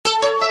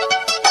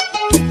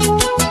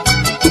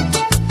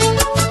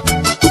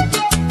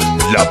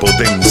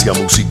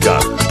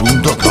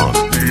Potenciamusical.com.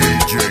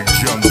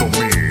 Djyahndo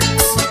Mix.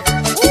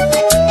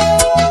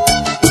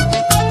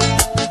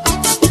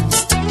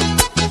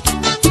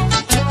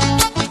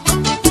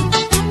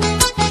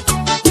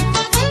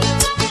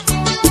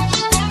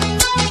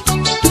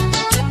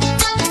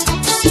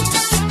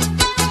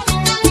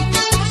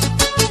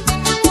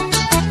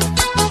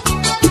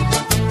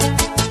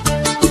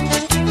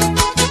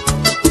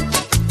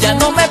 Ya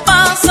no me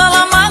pasa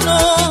la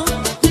mano,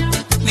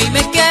 ni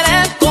me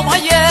quiere como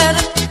ayer.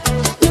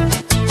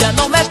 Ya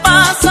no me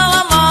pasa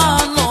la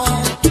mano,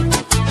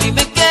 ni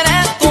me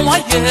quiere como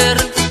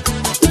ayer.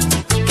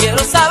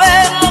 Quiero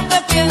saber lo que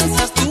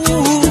piensas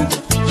tú,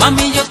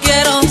 mami, yo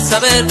quiero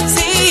saber,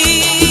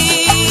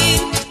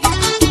 sí.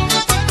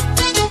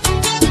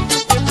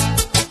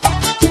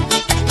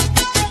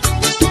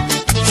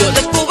 Yo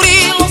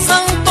descubrí los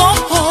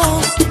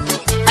antojos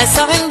a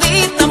esa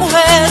bendita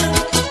mujer.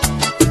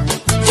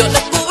 Yo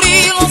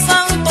descubrí los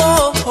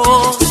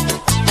antojos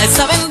a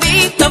esa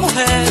bendita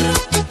mujer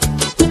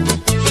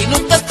y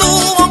nunca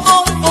estuvo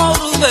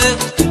conforme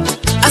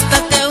hasta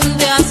que un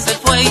día se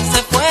fue y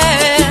se fue.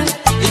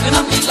 Dime,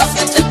 mami, lo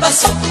que te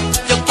pasó,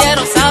 yo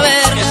quiero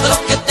saber qué fue lo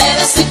que te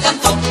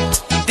desencantó.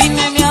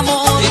 Dime, mi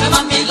amor, dime,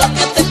 mami, lo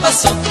que te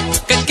pasó,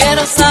 que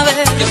quiero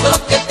saber qué fue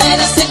lo que te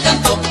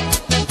desencantó.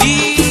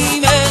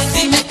 Dime,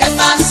 dime qué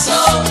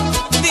pasó,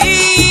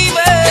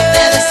 dime qué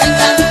te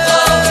desencantó.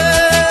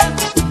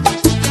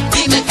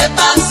 Dime qué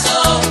pasó.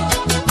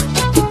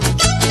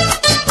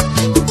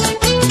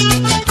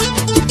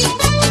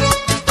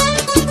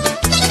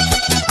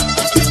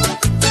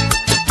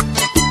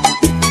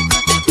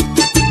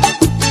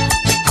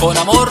 Con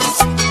amor,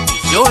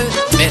 Joel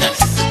Meras.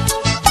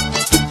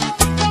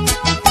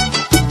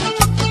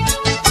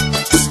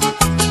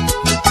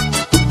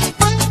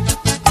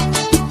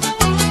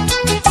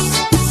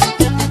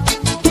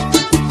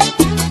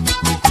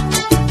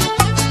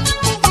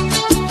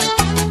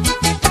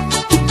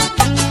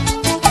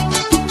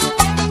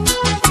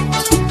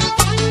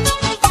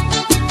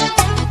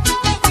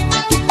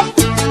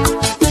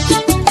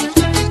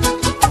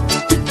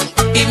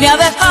 Y me ha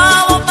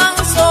dejado tan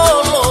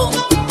solo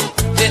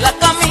de la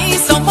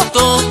camisa un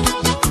botón.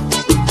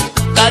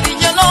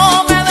 Cariño,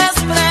 no me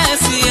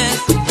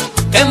desprecies,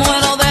 que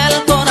muero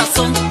del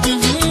corazón.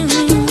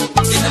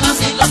 Dime,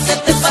 mami, lo que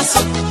te pasó,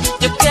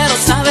 yo quiero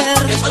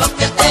saber qué fue lo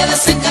que te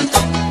desencantó.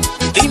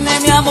 Dime,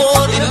 mi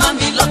amor, dime,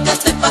 mami, lo que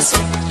te pasó,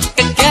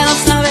 que quiero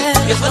saber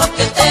qué fue lo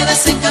que te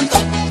desencantó.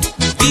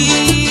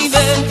 Dime,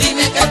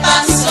 dime qué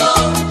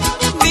pasó,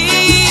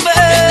 dime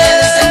qué te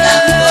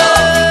desencantó.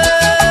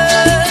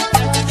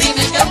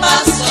 Dime qué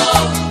pasó.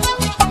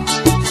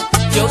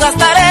 Yo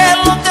gastaré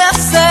lo que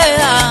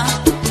sea,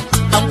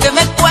 aunque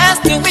me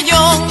cueste $1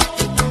 millón.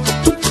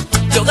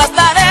 Yo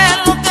gastaré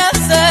lo que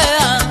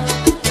sea,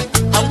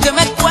 aunque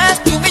me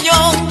cueste $1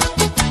 millón.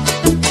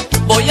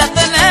 Voy a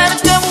tener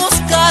que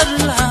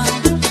buscarla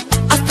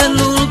hasta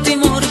el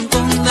último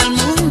rincón del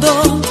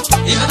mundo.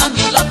 Dime,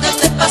 mami, lo que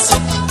te pasó,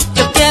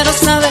 yo quiero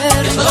saber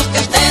qué fue lo que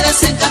te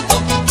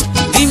desencantó.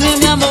 Dime,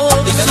 mi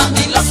amor, dime,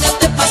 mami, lo que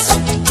te pasó,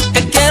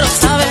 que quiero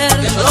saber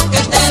qué fue lo que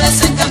te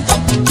desencantó.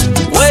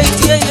 Wait,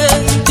 yeah, yeah.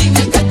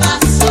 Dime qué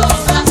pasó,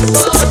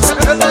 pasó.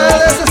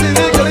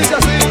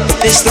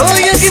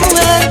 Estoy aquí,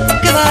 mujer,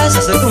 ¿qué vas a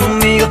hacer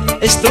conmigo?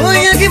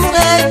 Estoy aquí,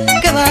 mujer,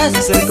 ¿qué vas a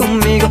hacer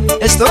conmigo?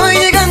 Estoy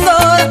llegando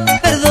ahora,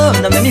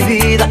 perdóname mi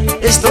vida.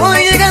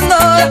 Estoy llegando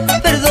ahora,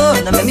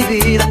 perdóname mi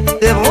vida.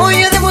 Te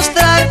voy a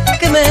demostrar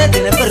que me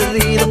tiene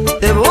perdido.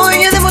 Te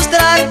voy a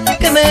demostrar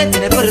que me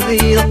tiene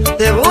perdido.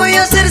 Te voy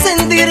a hacer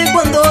sentir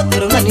cuando tú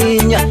eres una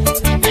niña.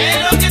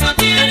 Pero que no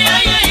tiene,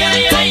 ay, ay,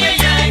 ay, ay, ay,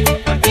 ay.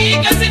 Por ti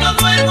casi no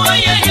duermo,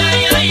 ay, ay,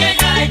 ay, ay, ay,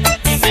 ay.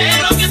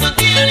 Pero que no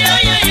tiene,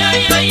 ay, ay,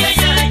 ay, ay, ay,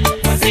 ay.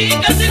 Por ti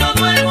casi no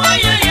duermo,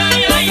 ay, ay,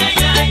 ay, ay, ay,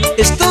 ay.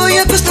 Estoy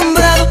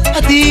acostumbrado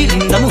a ti,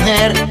 linda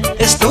mujer.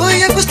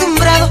 Estoy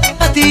acostumbrado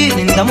a ti,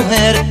 linda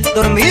mujer.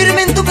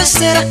 Dormirme en tu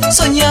pecera,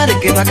 soñar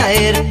que va a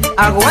caer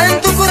agua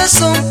en tu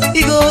corazón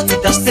y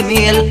gotitas de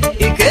miel.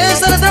 Y que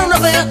saldrá una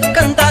abeja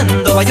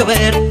cantando va a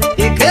llover.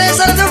 Y que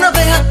saldrá una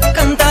abeja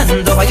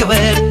cantando va a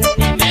llover.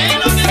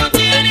 Pero que no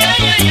tiene,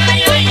 ay, ay,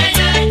 ay, ay, ay,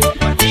 ay.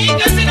 Por ti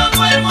casi no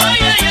duermo, ay,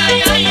 ay,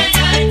 ay, ay, ay,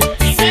 ay.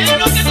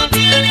 Pero que no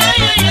tiene,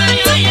 ay, ay, ay,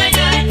 ay, ay,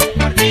 ay.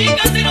 Por ti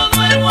casi no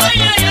duermo,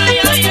 ay, ay, ay,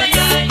 ay, ay, ay.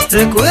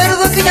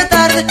 Recuerdo aquella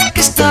tarde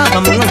que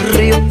estábamos en el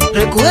río.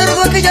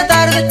 Recuerdo aquella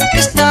tarde que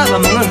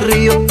estábamos en el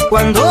río.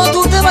 Cuando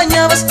tú te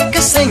bañabas,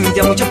 que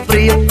sentía mucho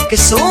frío. Que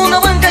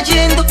sonaban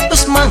cayendo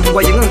los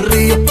manguay en el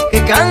río.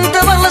 Que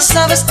cantaban las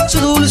aves su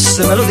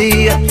dulce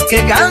melodía.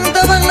 Que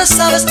cantaban las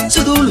aves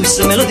su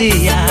dulce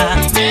melodía.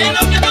 Pero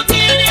que no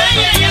tiene, ay,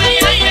 ay, ay,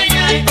 ay, ay,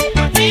 ay.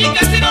 Por ti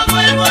casi no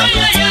duermo, ay,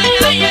 ay, ay,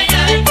 ay, ay,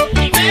 ay.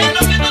 Pero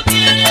que no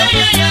tiene, ay,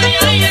 ay, ay,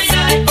 ay, ay,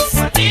 ay.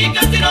 Por ti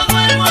casi no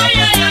duermo, ay,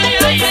 ay, ay,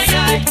 ay, ay,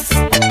 ay.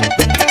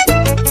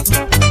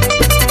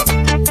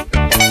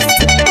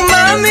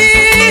 Mami,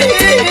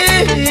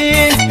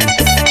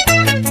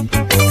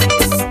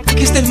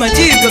 aquí está el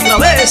machito otra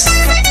vez.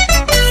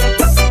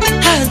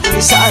 Santo,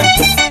 mi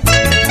santo.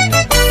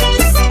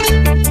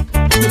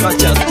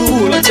 Bachata.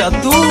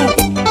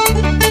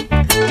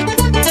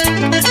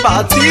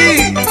 a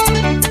ti.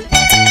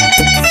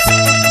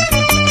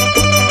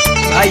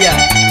 Vaya,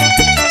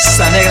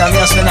 esa negra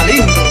mía suena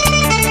lindo.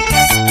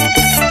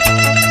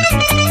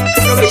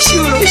 Lo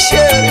chulo,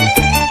 chévere.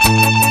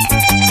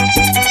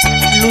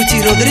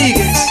 Luchi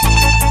Rodríguez,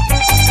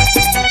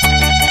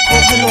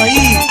 cógelo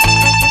ahí.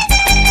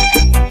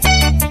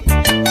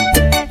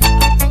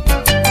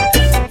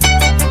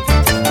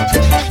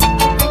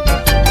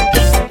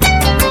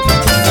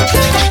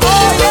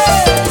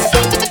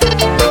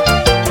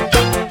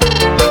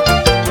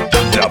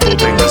 La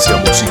potencia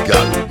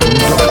musical.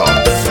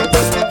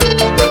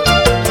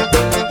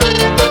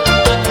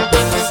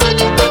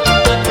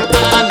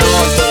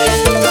 Anoche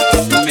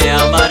me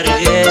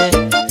amargué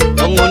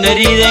con una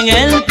herida en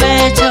el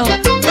pecho,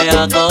 me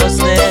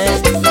acosté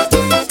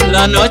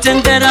la noche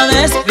entera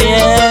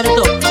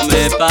despierto,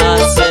 me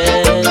pasé.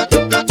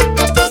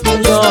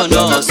 Yo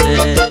no sé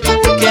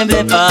qué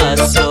me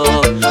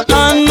pasó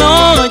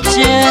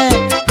anoche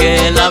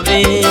que la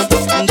vi,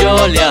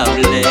 yo le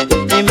hablé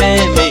y me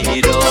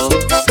miró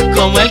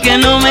como el que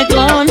no me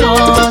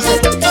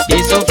conoce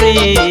y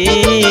sufrí.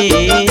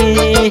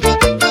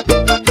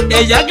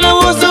 Ella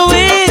clavó su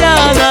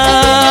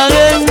mirada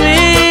en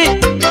mí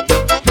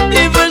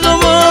y fue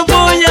como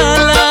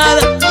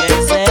puñalada que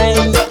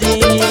sentí.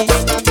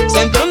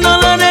 Sentí un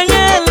dolor en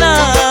el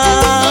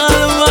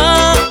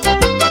alma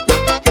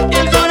y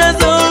el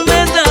corazón me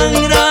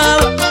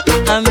sangraba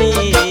a mí.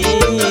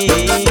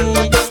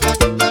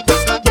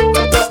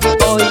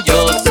 Hoy yo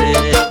sé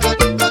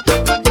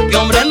que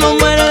hombre no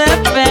muere de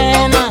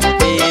pena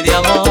y de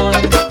amor,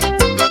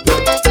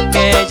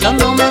 que yo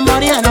no me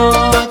morí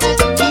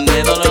anoche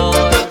de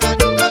dolor.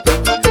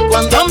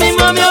 Cuando mi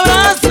mami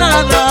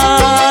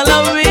abrazada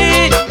la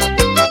vi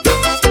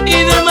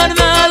y de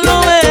verdad lo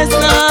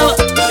besaba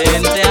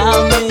frente a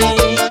mí,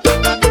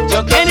 yo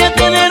quería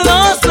tener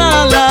dos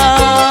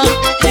alas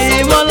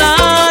y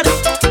volar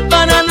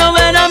para no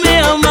ver a mi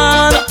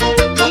amada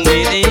con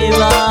mi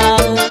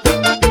rival.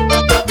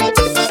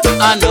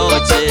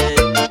 Anoche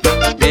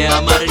me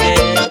amargué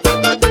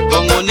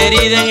con una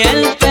herida en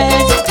el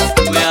pecho,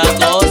 me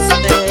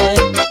acosté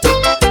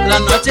la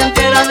noche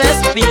entera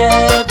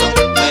despierto,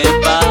 me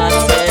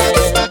pasé.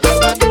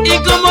 Y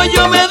como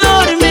yo me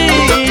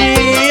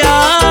dormía,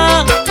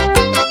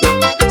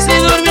 si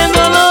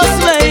durmiendo los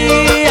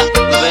veía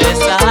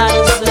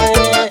besarse,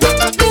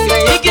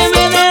 creí que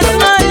me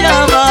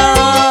desmayaba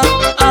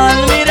al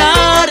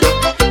mirar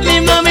mi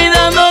mami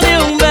dándole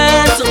un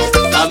beso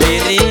a mi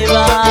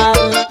rival.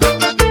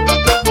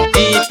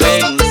 Y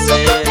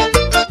pensé,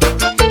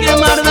 qué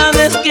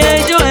maldades que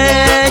yo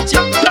he hecho,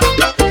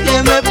 que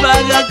me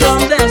paga con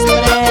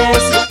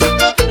desprecio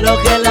lo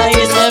que la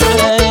hice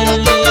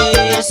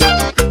feliz.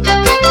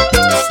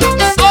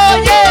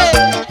 Oye,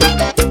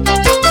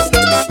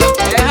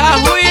 deja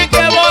huir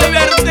que voy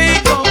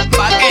vertigo,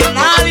 pa' que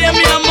nadie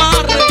me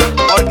amarre,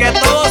 porque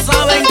todos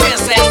saben que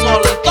se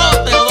soltó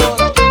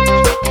Teodoro.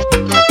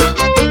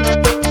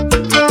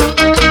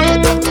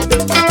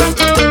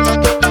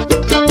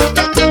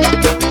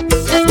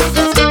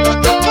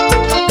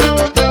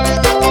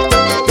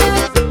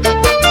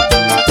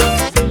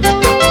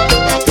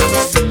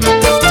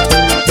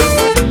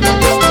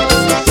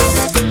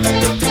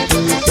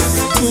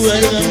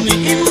 Recuerda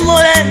mi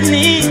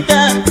morenita,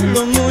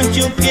 lo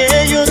mucho que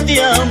yo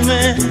te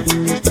amé,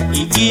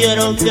 y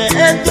quiero que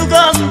tú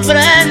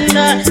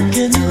comprendas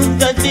que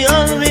nunca te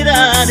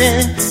olvidaré.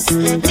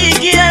 Y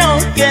quiero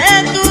que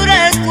tú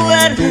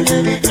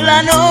recuerdes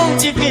la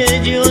noche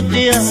que yo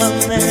te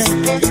amé.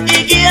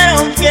 Y quiero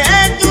que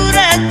tú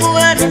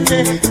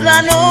recuerdes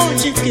la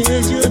noche que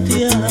yo te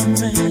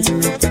amé.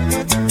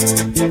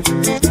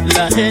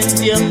 La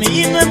gente a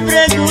mí me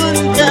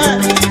pregunta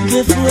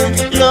qué fue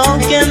lo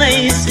que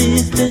me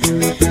hiciste,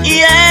 y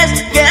es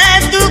que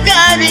tu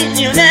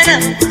cariño, nena,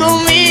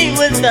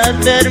 conmigo está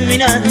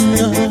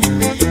terminando.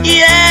 Y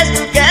es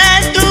que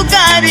tu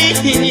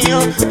cariño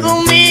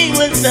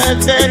conmigo está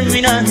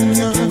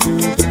terminando.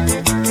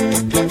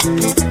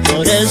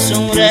 Por eso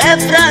un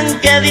refrán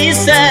que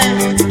dice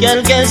que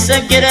al que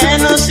se quiere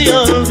no se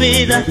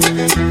olvida.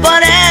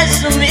 Por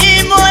eso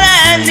mi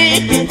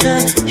morenita,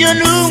 yo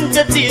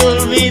nunca te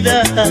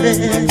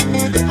olvidaré.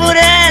 Por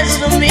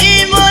eso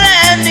mi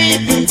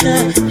morenita,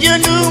 yo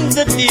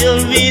nunca te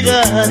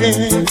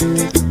olvidaré.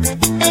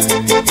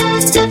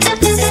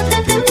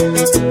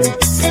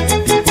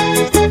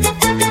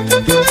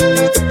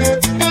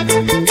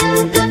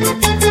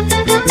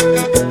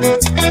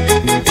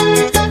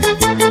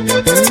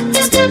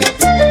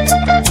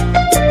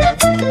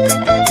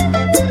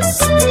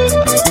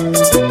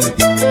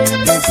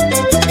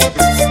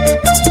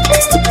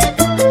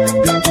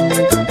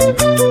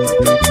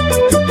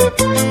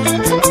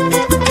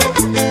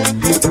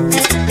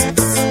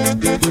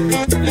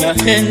 La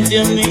gente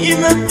a mí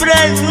me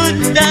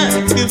pregunta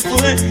qué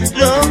fue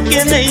lo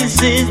que me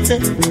hiciste,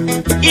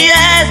 y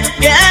es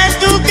que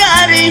tu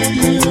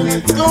cariño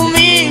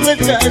conmigo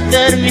está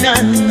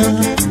terminando.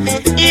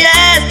 Y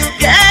es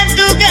que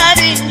tu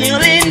cariño,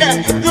 linda,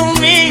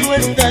 conmigo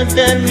está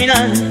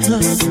terminando.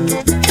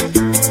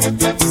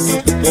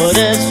 Por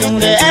eso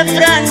un refrán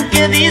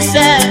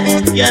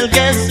y el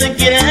que se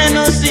quiere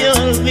no se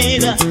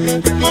olvida.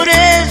 Por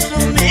eso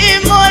mi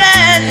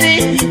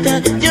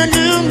morenita, yo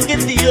nunca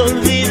te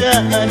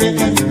olvidaré.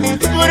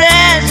 Por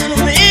eso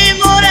mi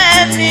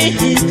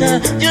morenita,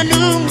 yo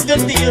nunca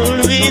te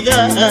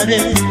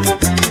olvidaré.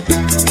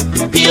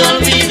 Te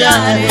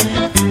olvidaré,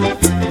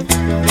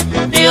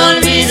 te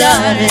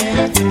olvidaré,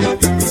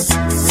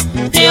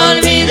 te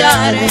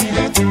olvidaré,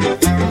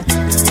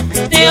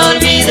 te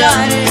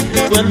olvidaré.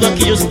 Recuerdo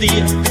aquellos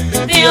días,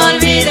 te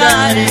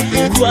olvidaré.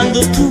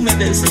 Cuando tú me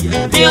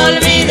decías, te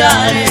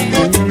olvidaré.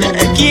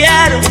 Te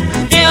quiero,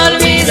 te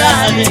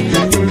olvidaré.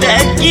 Te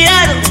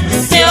quiero,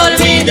 te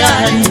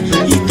olvidaré.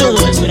 Y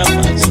todo eso era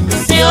falso.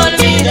 Te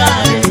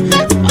olvidaré.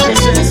 A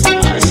veces,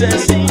 a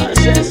veces, a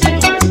veces.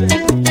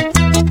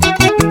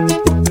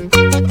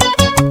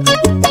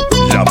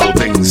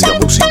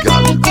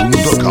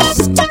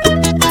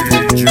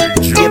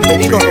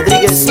 Bienvenido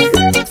Rodríguez,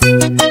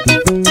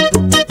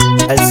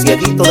 el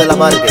cieguito de la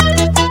Margue.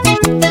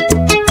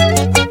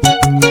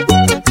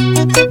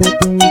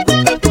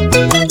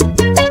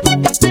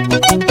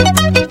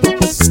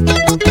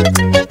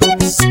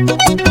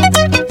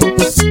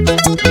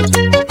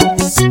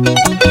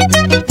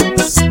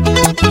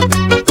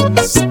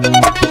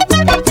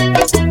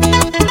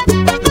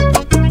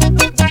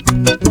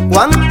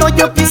 Cuánto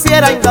yo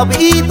quisiera en la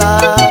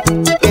vida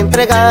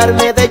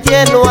entregarme de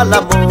lleno al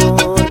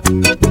amor,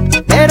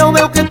 pero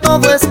veo que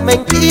todo es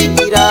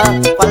mentira,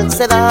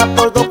 falsedad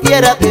por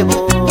doquiera que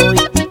voy.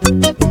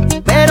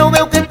 Pero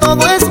veo que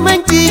todo es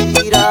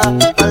mentira,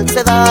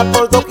 falsedad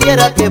por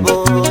doquiera que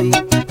voy.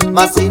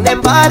 Mas sin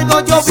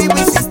embargo yo vivo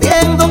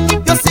insistiendo,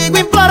 yo sigo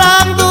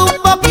implorando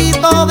un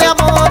poquito de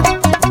amor.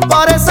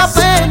 Por esa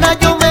pena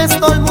yo me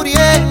estoy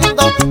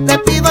muriendo, le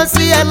pido al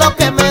cielo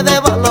que me dé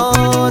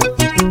valor.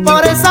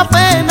 Por esa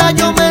pena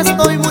yo me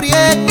estoy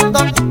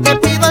muriendo, le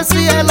pido al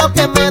cielo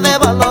que me dé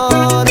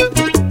valor.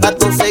 Para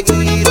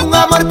conseguir un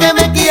amor que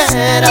me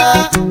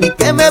quiera y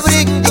que me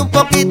brinde un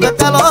poquito de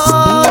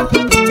calor.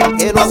 Ya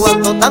que no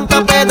aguanto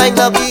tanta pena en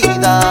la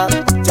vida,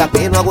 ya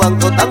que no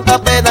aguanto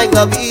tanta pena en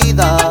la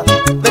vida,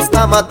 me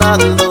está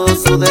matando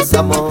su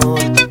desamor.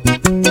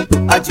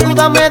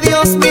 Ayúdame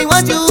Dios mío,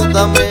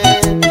 ayúdame,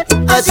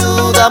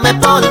 ayúdame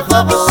por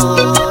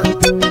favor.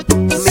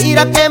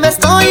 Mira que me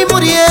estoy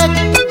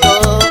muriendo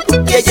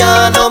y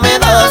ella no me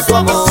da su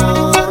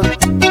amor.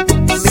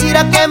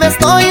 Mira que me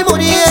estoy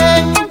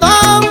muriendo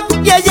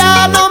y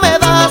ella no me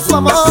da su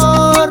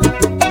amor.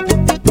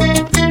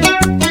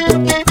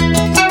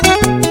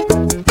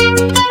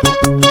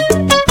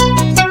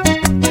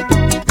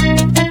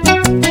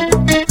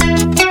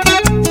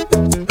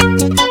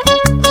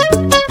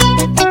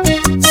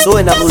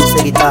 Suena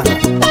dulce guitarra,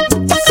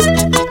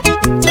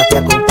 la que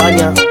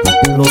acompaña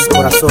los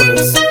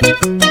corazones,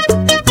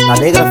 la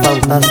negra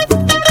fantástica.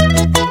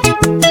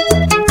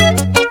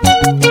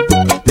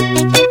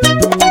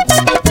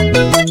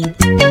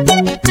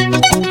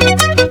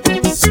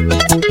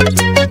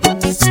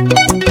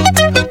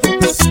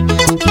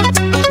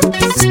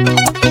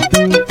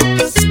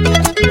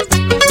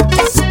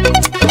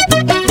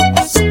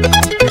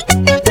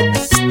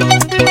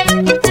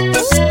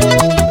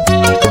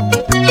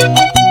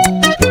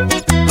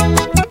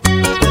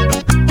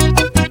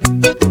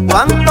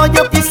 Cuánto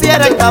yo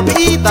quisiera en la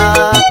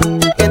vida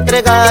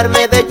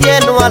entregarme de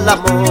lleno al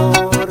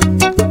amor,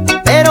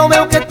 pero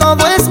veo que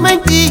todo es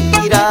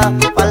mentira,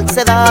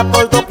 falsedad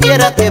por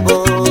doquiera que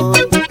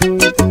voy.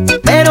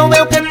 Pero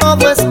veo que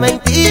todo es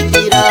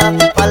mentira,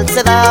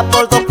 falsedad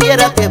por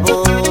doquiera que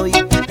voy.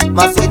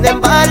 Mas sin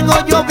embargo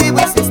yo vivo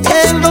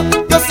insistiendo,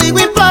 yo sigo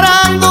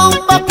implorando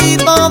un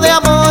poquito de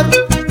amor.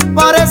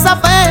 Por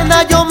esa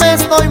pena yo me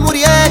estoy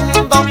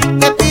muriendo,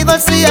 le pido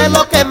al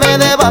cielo que me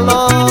dé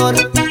valor.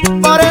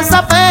 Por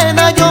esa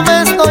pena yo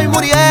me estoy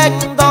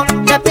muriendo,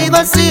 le pido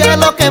al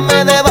cielo que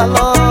me dé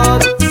valor.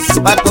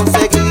 Para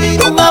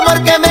conseguir un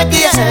amor que me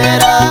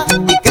quiera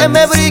y que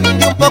me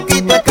brinde un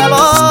poquito de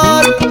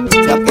calor.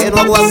 Ya que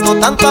no aguanto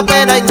tanta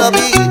pena en la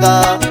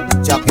vida,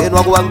 ya que no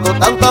aguanto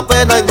tanta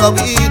pena en la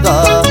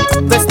vida,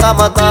 me está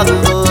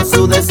matando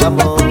su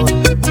desamor.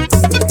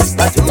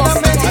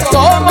 Ayúdame.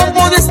 ¿Cómo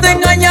pudiste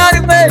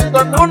engañarme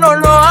cuando uno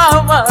lo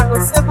ama?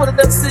 No sé por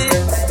decir.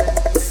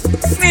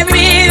 Mi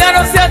vida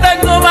no sea tan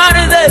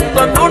cobarde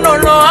cuando uno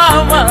lo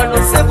ama, no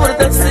sé por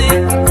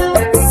decir.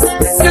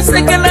 Yo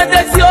sé que la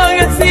traición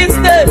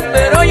existe,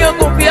 pero yo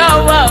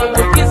confiaba,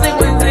 no quise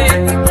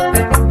coincidir.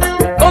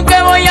 ¿Con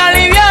qué voy a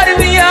aliviar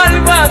mi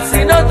alma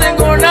si no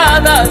tengo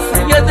nada,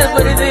 si ya te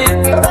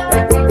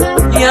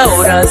perdí? Y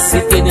ahora si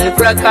tiene el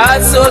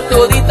fracaso,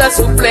 todita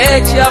su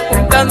flecha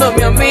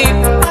apuntándome a mí.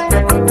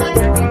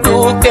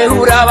 Tú que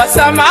jurabas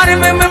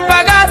amarme, me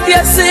pagaste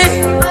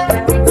así.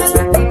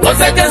 No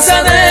se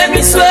cansa de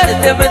mi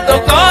suerte, me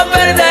tocó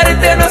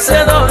perderte, no sé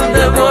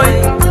dónde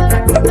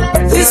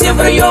voy. Si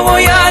siempre yo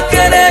voy a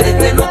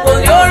quererte, no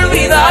podría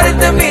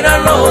olvidarte, mira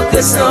lo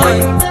que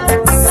soy.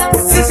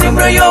 Si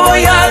siempre yo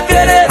voy a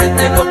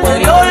quererte, no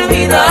podría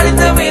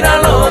olvidarte, mira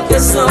lo que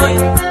soy.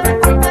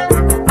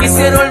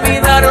 Quisiera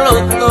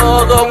olvidarlo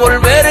todo,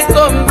 volver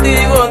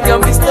contigo, que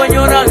aún estoy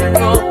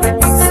llorando,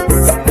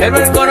 pero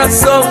el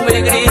corazón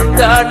me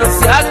grita, no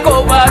seas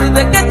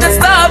cobarde, ¿qué te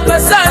está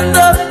pasando?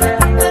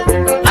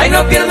 Ay,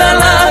 no pierdas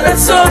la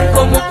razón,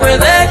 ¿cómo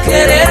puedes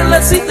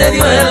quererla si te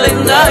dio el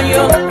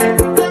engaño?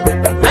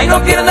 Ay,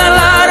 no pierdas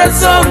la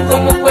razón,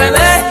 ¿cómo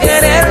puedes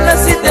quererla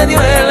si te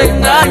dio el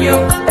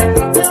engaño?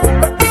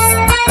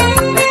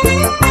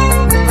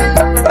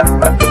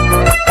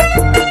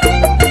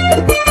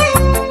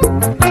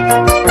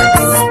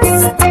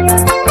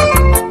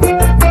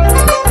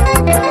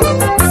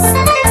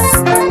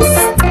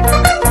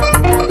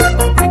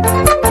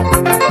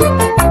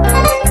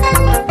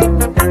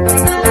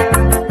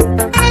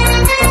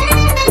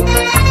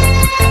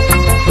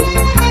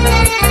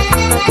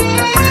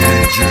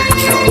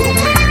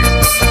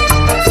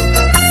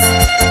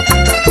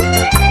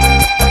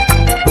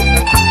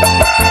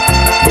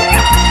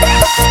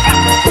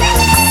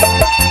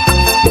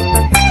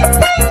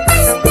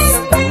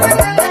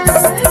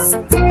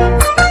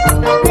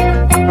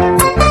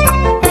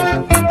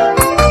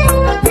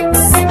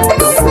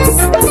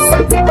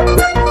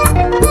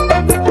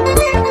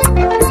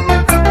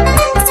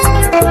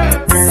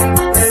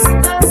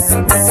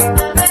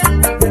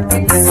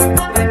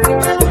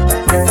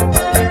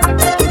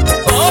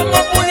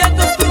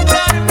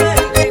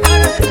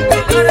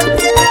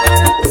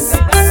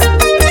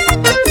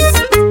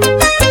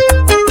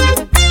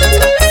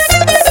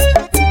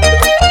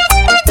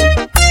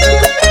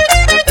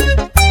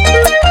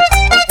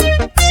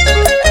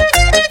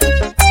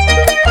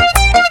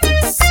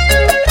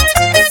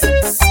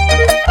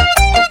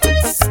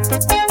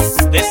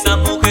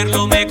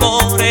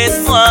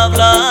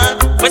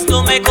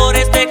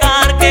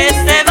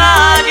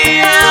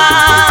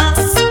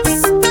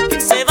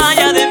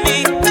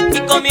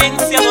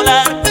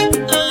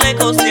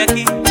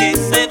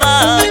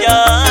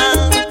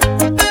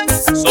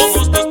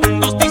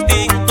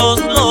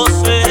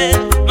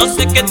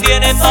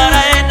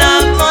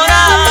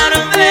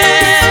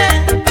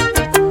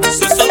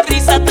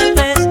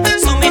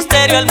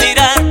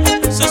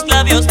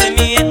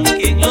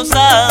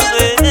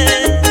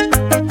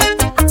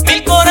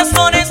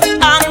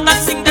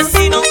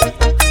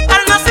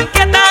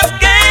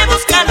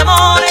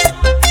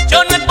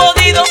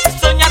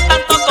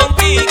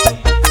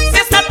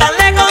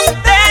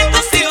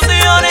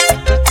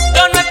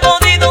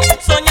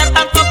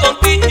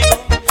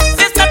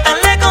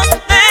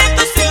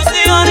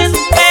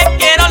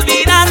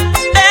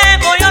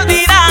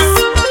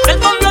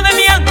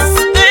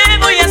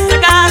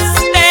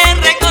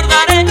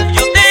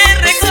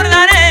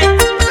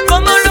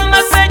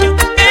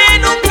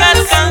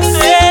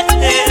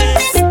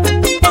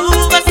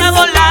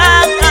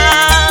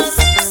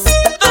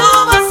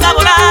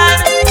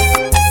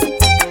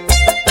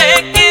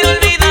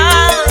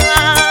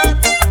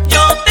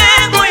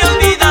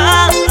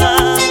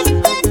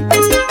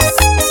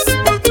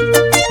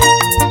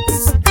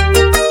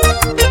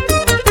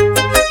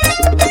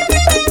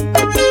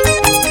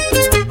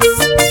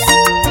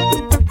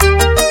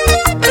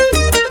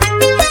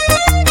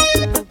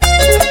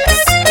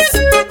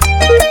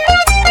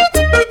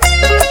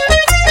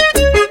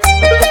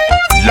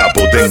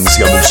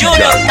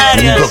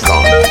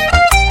 Mundo.com.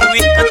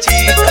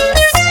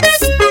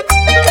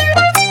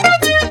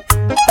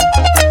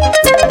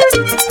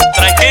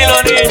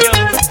 Tranquilo, niño.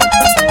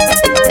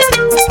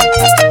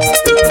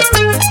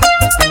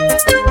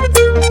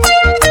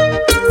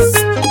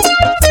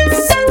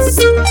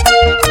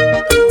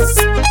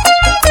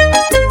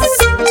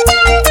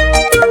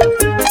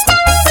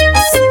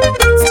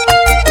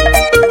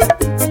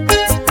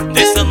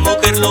 De esa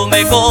mujer lo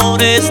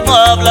mejor es no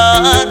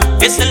hablar,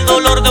 es el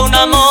dolor de un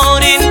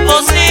amor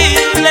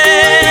imposible.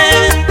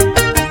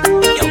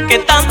 Y aunque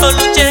tanto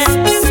luché,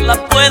 la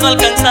puedo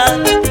alcanzar,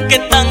 que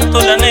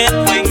tanto la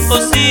anhelo fue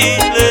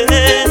imposible.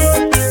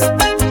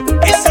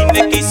 Que si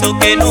me quiso,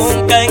 que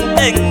nunca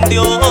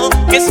entendió,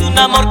 que es un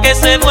amor que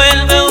se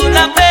vuelve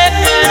una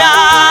pena.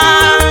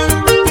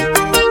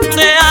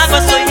 De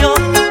agua soy yo,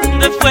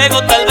 de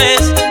fuego tal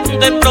vez,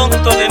 de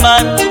pronto de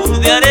mar o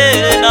de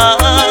arena.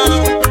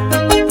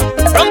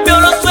 Rompió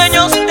los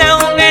sueños de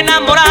un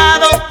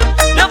enamorado,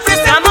 le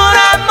ofrece amor,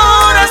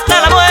 amor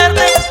hasta la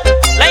muerte.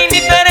 La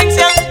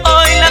indiferencia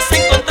hoy las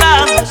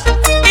encontramos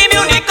y mi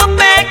único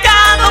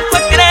pecado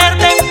fue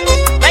creerte.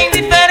 La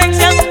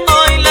indiferencia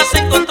hoy las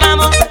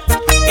encontramos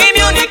y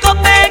mi único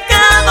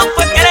pecado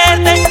fue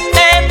creerte.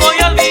 Te voy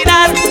a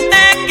olvidar,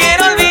 te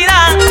quiero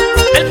olvidar,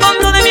 del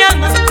fondo de mi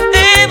alma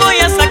te voy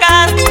a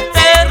sacar.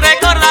 Te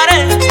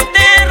recordaré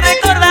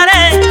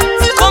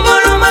como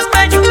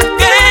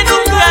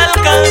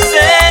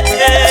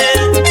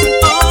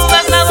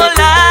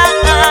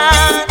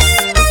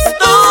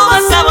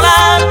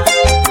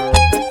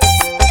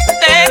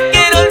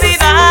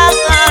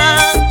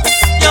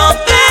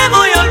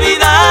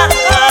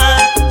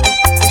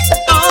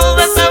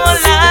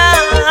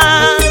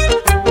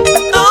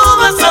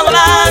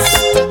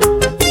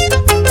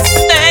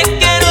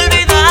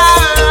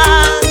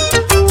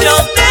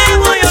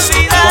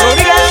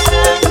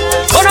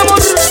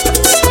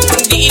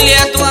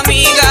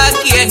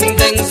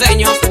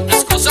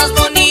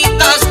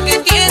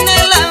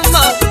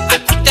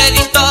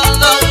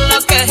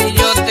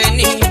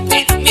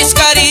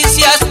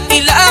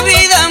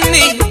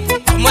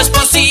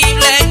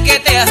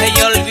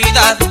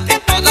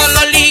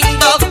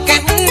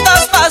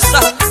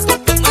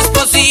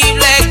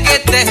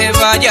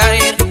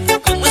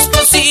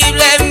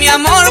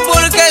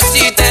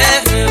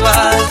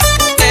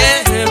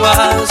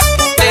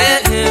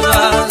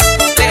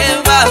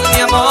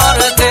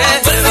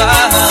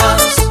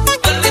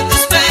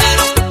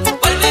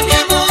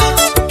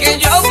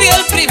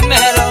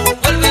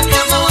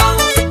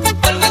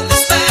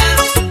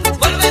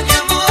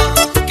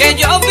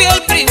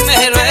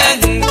primero en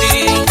ti,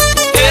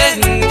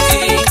 en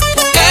ti,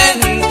 en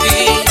ti,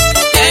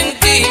 en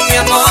ti, mi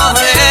amor,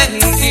 en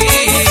ti.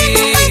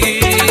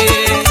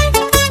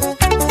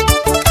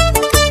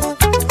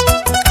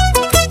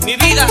 Mi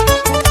vida,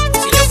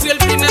 si yo fui el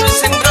primero en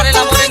sembrar el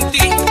amor en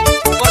ti,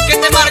 ¿por qué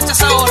te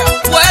marchas ahora?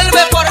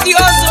 Vuelve, por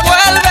Dios,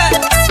 vuelve.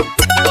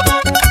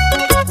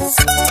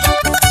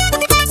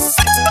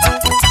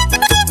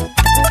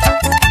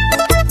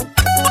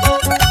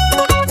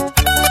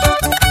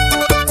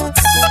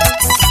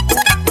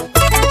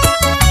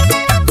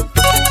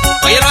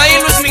 Óyelo ahí,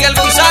 Luis Miguel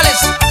González.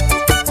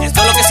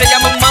 Esto es lo que se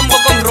llama un mambo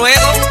con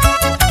ruedo.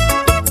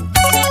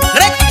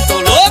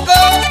 ¡Recto loco!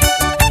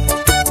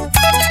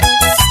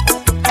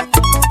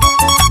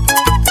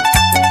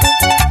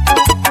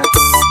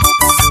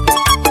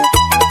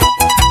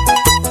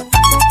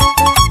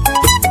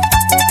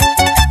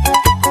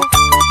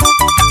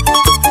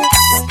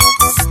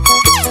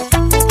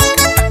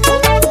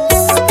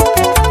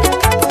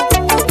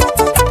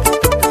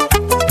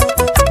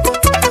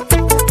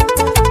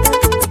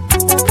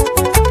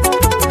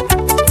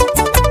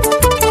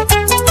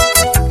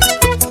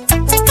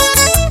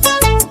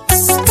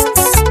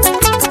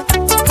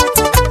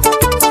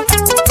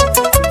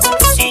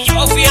 Si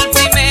yo fui el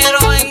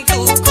primero en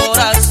tu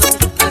corazón,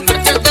 al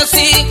marcharte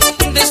así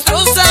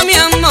destroza mi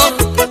amor.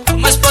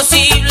 ¿Cómo es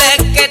posible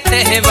que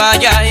te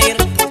vaya a ir?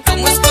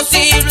 ¿Cómo es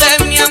posible,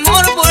 mi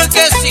amor?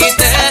 Porque si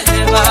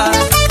te vas,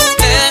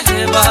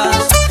 te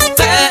vas,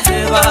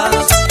 te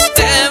vas,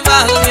 te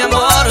vas, mi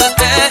amor,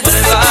 te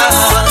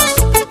vas.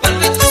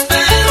 Vuelve, te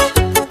espero,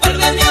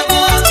 vuelve, mi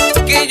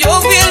amor, que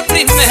yo fui el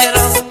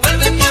primero.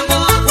 Vuelve, mi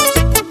amor,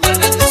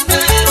 vuelve, te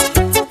espero,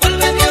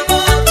 vuelve, mi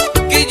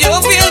amor, que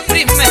yo fui el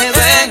primero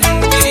en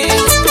ti,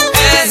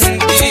 en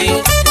ti,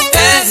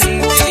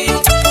 en ti,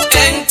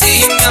 en ti,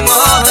 mi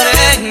amor,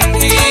 en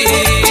ti.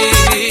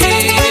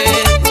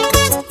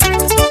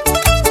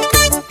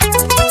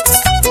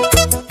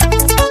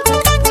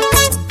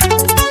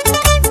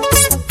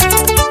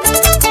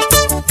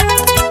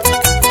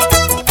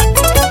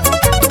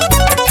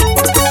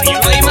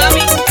 Óyelo ahí,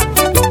 mami,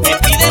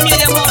 epidemia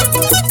de amor,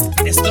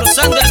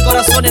 destrozando el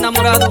corazón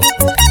enamorado.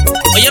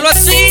 Óyelo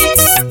así.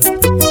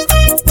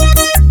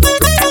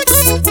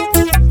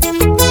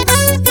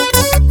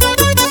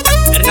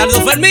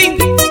 Bernardo Fermín,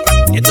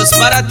 esto es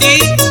para ti,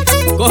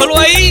 cógelo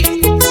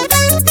ahí.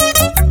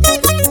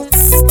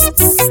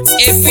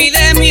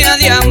 Epidemia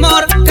de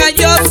amor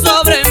cayó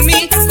sobre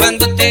mí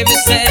cuando te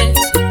besé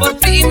por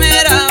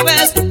primera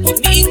vez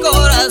y mi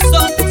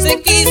corazón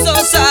se quiso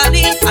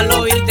salir al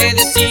oírte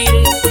decir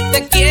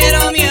te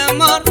quiero, mi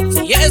amor.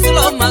 Si es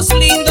lo más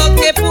lindo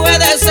que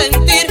puedes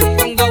sentir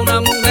cuando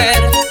una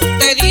mujer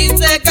te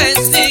dice que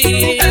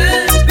sí.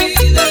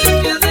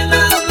 Epidemia del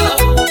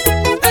amor,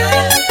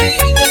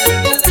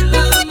 epidemia del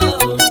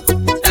amor,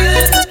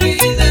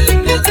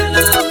 epidemia del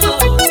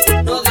amor,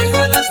 no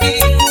deja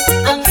latir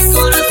a mi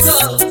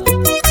corazón.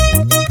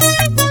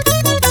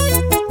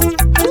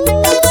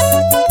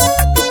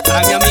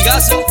 Para mi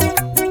amigazo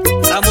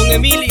Ramón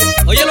Emilio,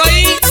 óyelo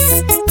ahí.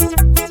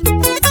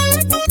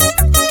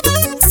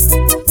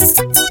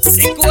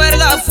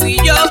 Recuerda, fui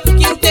yo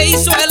quien te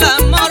hizo el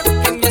amor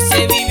que me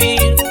hace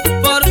vivir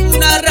por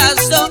una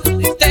razón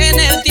de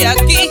tenerte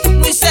aquí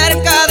muy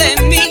cerca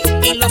de mí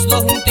y los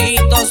dos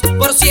juntitos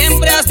por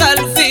siempre hasta el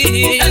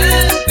fin.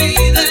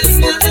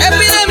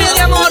 Epidemia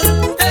de amor,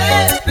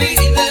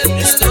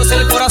 destroza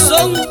el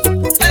corazón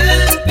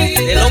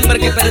del hombre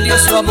que perdió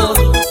su amor.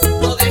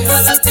 No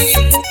deja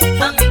latir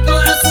a mi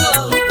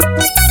corazón.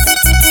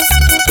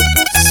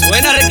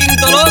 Suena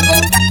requinto loco,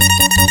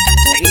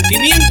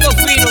 sentimiento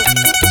fino.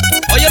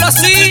 Óyelo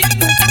así.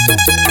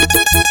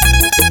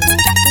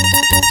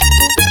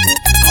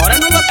 Ahora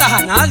no lo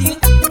ataja nadie.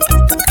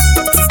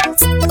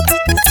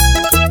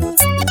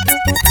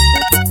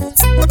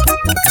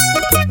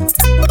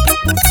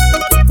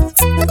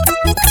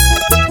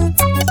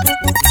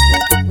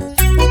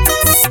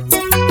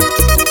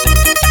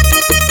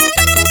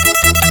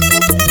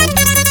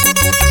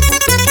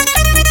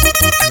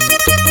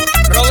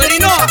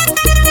 Roberino,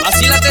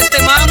 vacílate este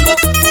mambo.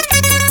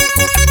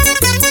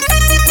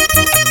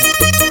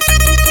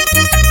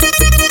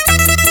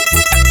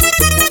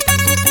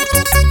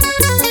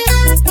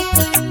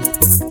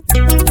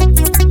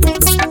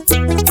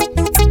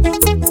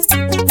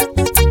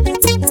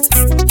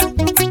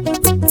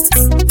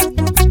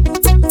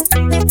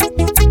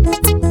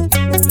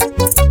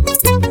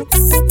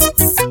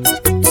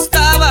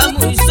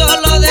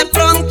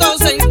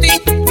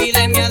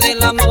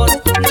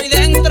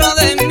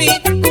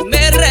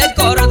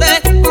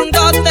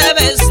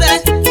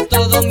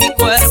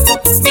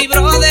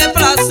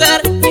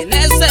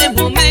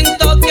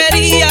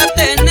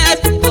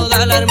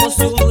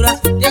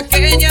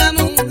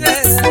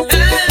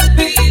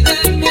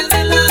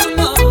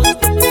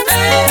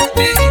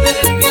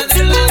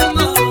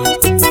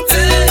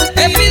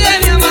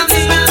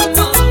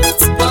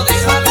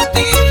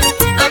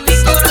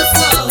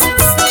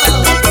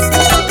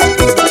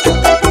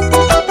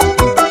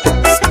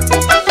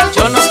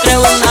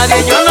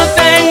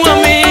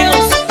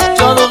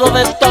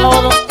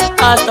 todos,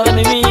 hasta de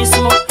mí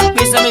mismo.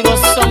 Mis amigos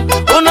son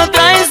unos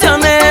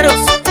traicioneros,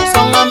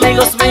 son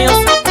amigos míos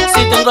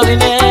si tengo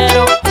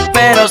dinero,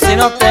 pero si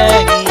no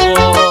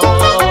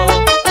tengo,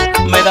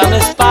 me dan la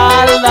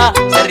espalda,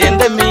 se ríen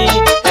de mí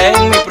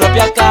en mi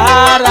propia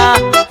cara.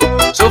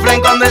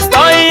 Sufren cuando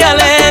estoy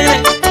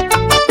alegre,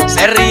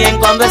 se ríen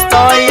cuando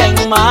estoy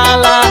en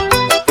mala.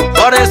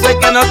 Por eso es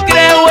que no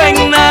creo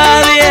en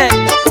nadie,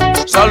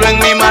 solo en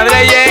mi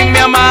madre y en mi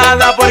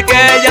amada, porque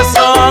ellas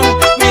son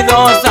mis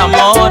dos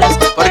amores,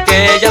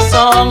 porque ellas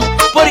son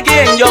por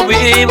quien yo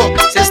vivo.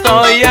 Si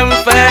estoy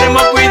enfermo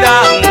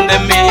cuidan de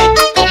mí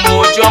con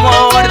mucho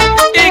amor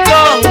y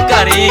con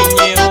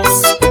cariño.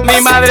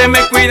 Mi madre me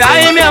cuida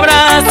y me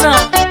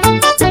abraza,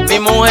 mi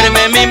mujer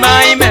me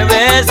mima y me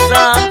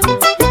besa.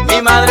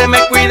 Mi madre me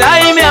cuida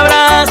y me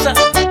abraza,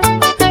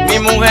 mi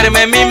mujer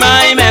me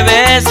mima y me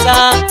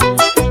besa.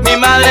 Mi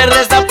madre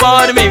reza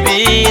por mi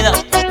vida,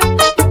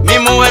 mi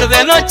mujer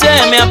de noche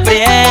me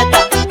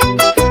aprieta.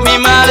 Mi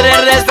madre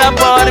reza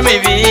por mi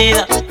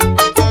vida,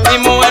 mi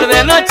mujer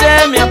de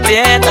noche me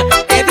aprieta.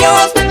 Que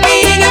Dios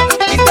bendiga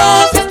mis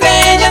dos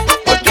estrellas,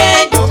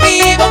 porque yo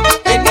vivo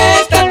en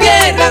esta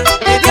tierra.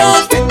 Que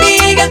Dios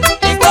bendiga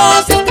mis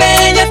dos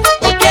estrellas,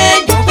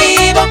 porque yo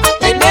vivo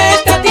en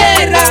esta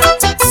tierra.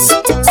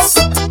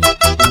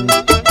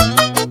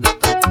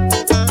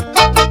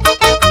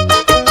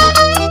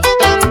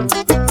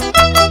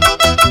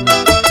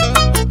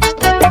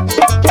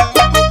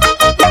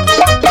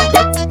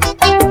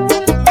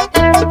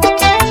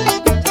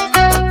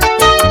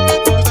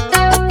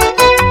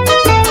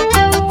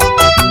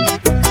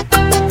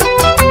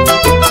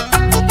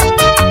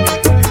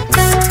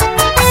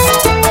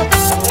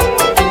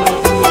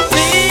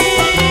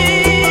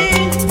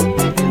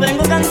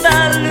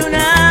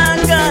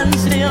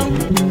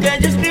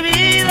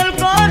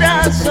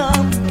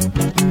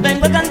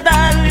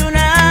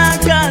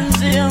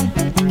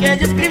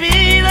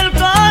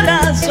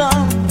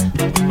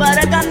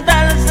 Para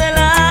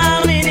cantársela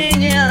a mi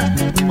niña,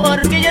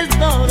 porque ella es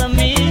toda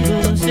mi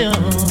ilusión.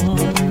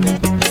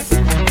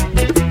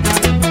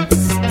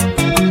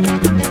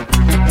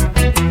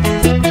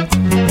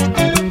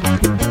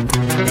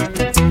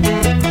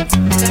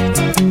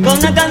 Con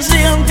una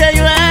canción que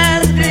yo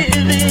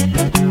escribí,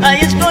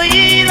 ahí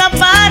escogida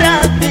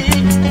para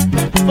ti.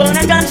 Con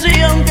una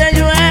canción que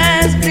yo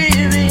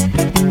escribí,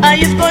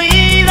 ahí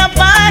escogida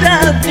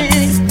para ti.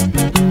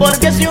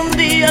 Porque si un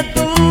día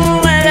tú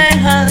me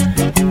dejas,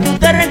 tú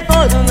te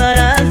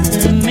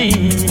recordarás de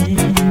mí.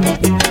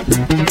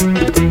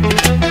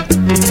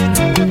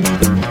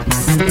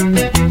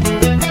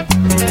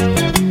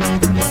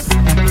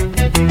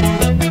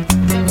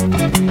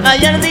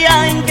 Ay, el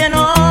día en que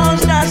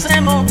nos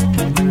casemos,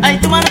 ay,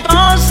 tu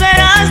manto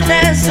serás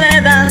de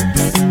seda.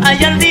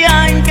 Ay, el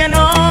día en que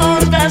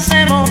nos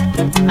casemos,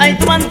 ay,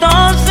 tu manto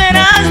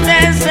serás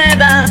de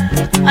seda.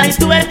 Ay,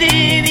 tu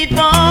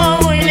vestidito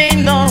muy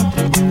lindo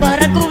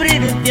para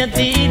cubrirte a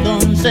ti,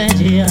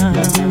 doncella.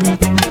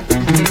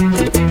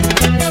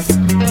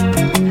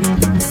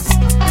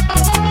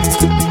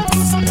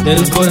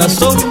 Del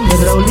corazón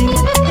de Raulín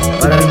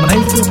para el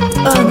maestro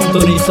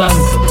Anthony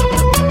Santos.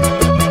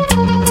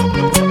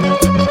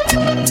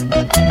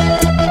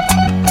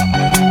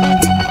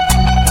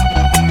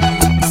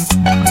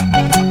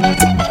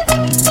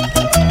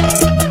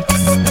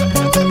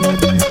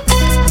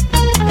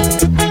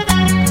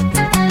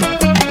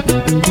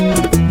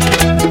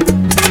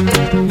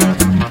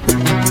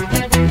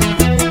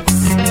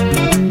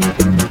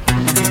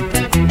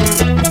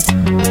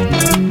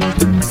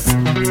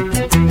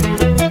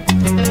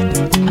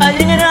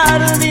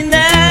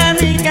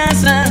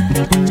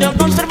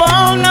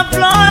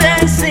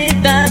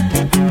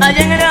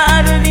 Allá en el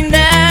jardín de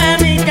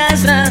mi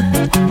casa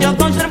yo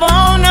conservo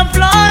una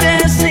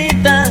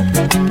florecita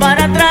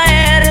para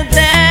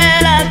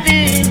traértela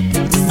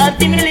a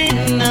ti mi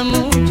linda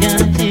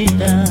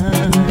muchachita.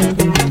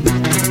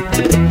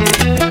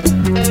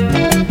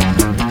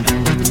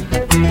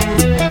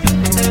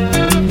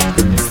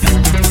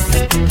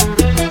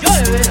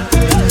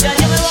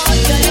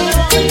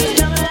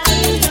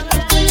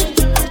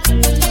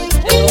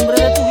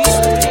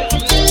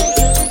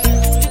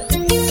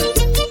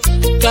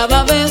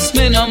 Cada vez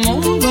me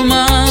enamoro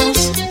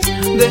más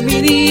de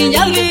mi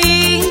niña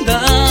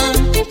linda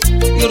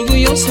y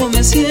orgulloso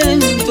me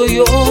siento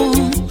yo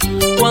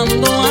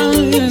cuando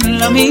alguien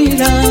la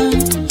mira.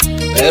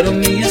 Pero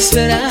mía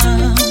será,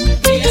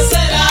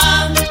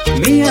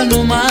 mía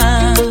no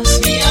más,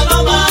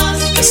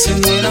 que se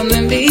mueran de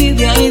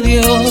envidia y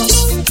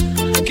Dios,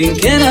 quien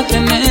quiera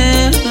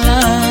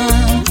tenerla,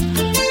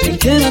 quien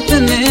quiera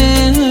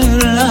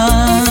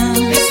tenerla.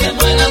 Que se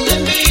mueran de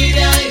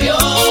envidia y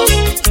Dios,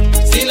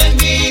 si la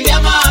envidia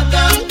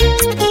mata.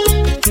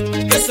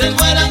 Que se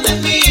mueran de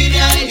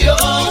envidia y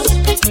Dios,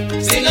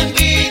 si la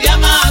envidia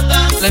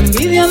mata. La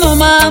envidia no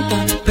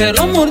mata,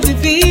 pero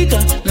mortifica.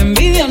 La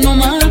envidia no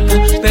mata,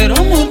 pero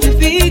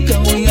mortifica.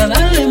 Voy a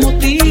darle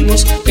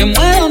motivos que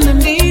mueran de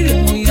envidia.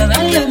 Voy a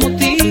darle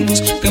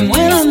motivos que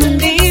mueran de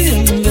envidia.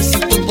 Un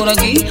besito por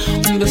aquí,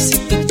 un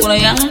besito por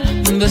allá,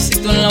 un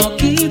besito en la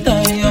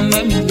boquita.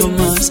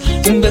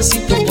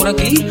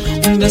 aquí,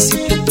 un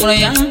besito por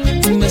allá,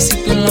 un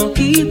besito en la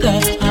boquita.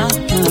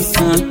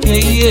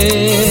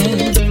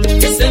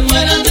 Que se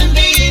mueran de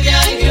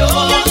envidia, ay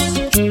Dios,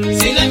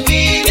 si la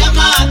envidia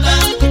mata.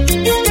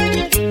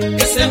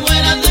 Que se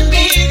mueran de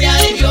envidia,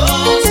 ay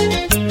Dios,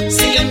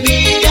 si la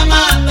envidia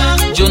mata.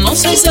 Yo no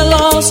soy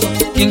celoso,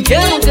 quien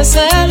quiera que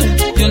cele.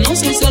 Yo no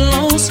soy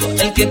celoso,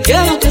 el que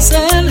quiera que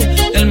cele.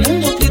 El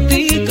mundo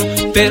critica,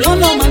 pero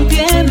no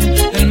mantiene.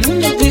 El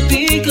mundo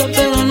critica,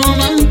 pero no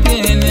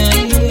mantiene.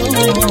 Ay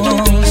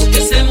Dios,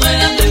 que se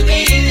mueran de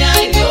envidia,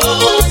 ay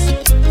Dios,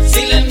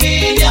 si la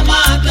envidia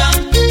mata.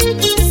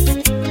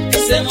 Que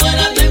se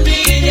mueran de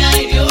envidia,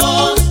 ay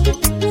Dios,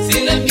 si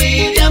la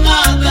envidia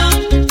mata.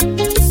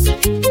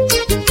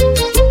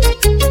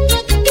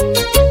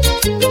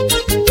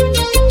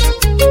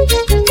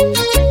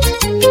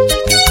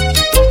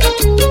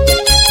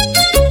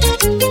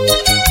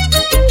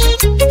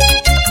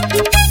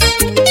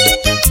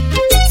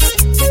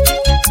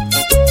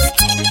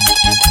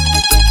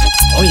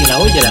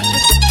 Óyela,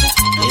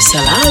 es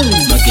al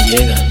alma que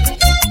llega.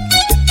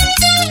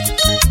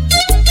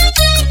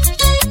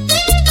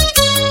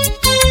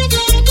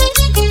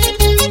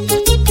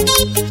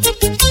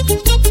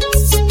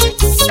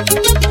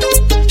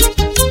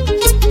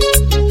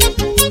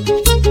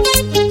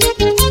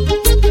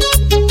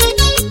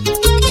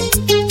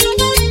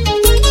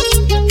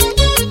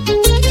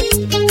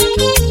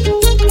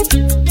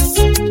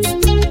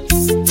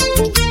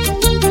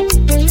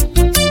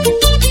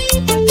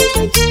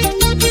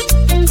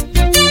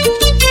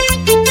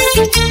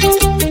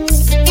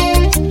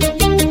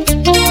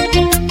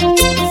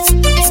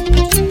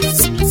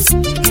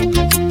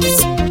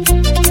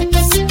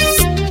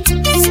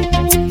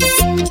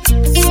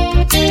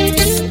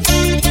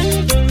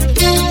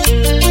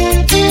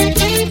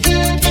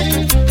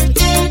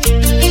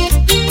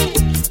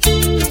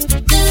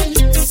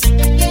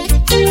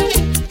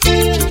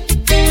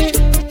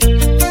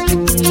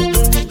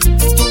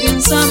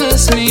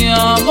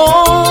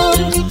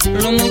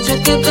 Lo mucho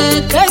que te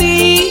he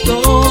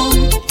querido,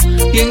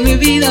 y en mi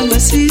vida no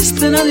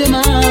existe nadie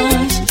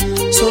más,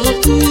 solo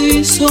tú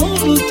y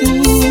solo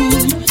tú.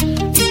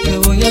 Y te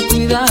voy a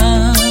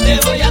cuidar,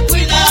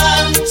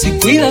 si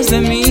cuidas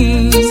de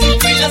mí,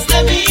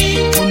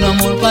 un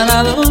amor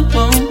para dos,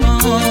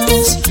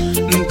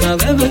 nunca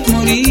debes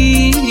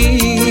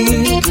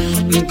morir,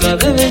 nunca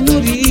debes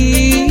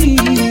morir.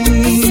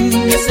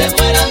 Que se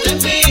mueran de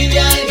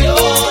envidia, ay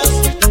Dios,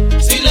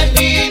 si la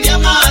envidia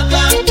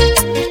mata.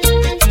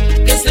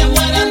 Que se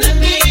mueran de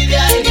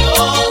envidia, ay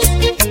Dios,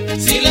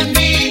 si la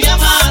envidia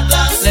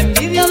mata. La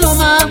envidia no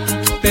mata,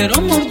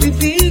 pero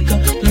mortifica.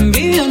 La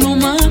envidia no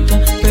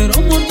mata, pero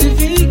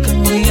mortifica.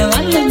 Voy a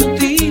darle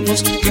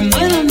motivos que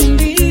mueran de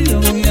envidia.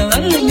 Voy a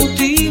darle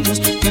motivos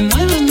que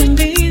mueran de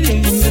envidia.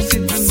 Y un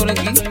besito por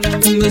aquí,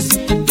 un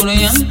besito por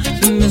allá,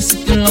 un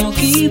besito en la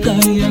boquita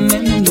y yo me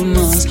mundo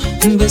más.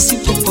 Un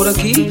besito por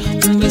aquí,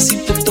 un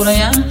besito por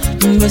allá,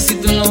 un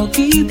besito en la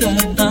boquita.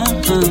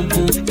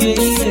 Que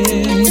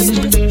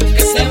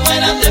se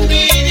mueran de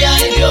envidia,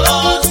 ay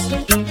Dios,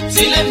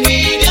 si la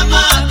envidia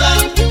mata.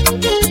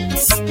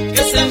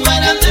 Que se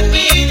mueran de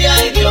envidia,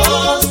 ay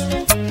Dios,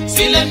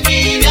 si la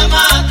envidia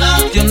mata.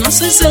 Yo no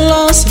soy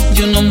celoso,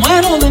 yo no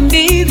muero de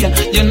envidia.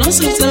 Yo no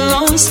soy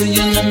celoso,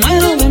 yo no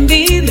muero de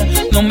envidia.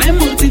 No me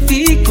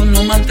mortifico,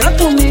 no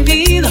maltrato mi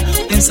vida,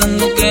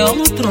 pensando que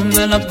otro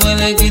me la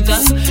puede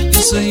quitar.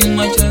 Yo soy un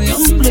macho de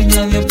hombre y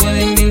nadie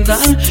puede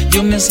inventar.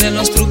 Yo me sé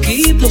los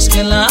truquitos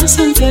que la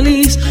hacen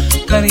feliz.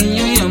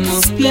 Cariño y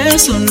amor, y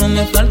eso no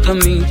me falta a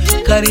mí.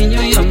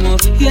 Cariño y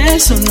amor, y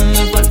eso no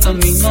me falta a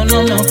mí. No,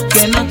 no, no,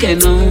 que no, que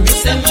no. Que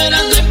se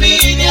mueran de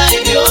envidia, ay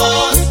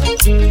Dios,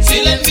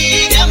 si la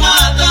envidia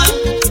mata.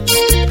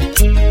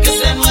 Que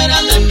se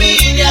mueran de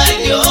envidia, ay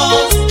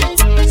Dios,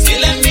 si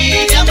la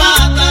envidia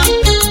mata.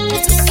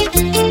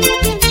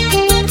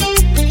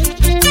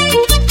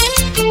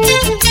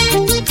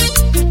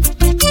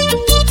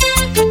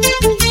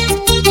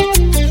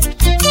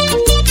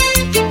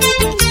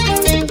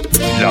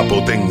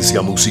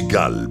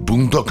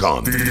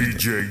 Lapotenciamusical.com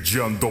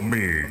Djyahndo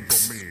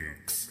Mix.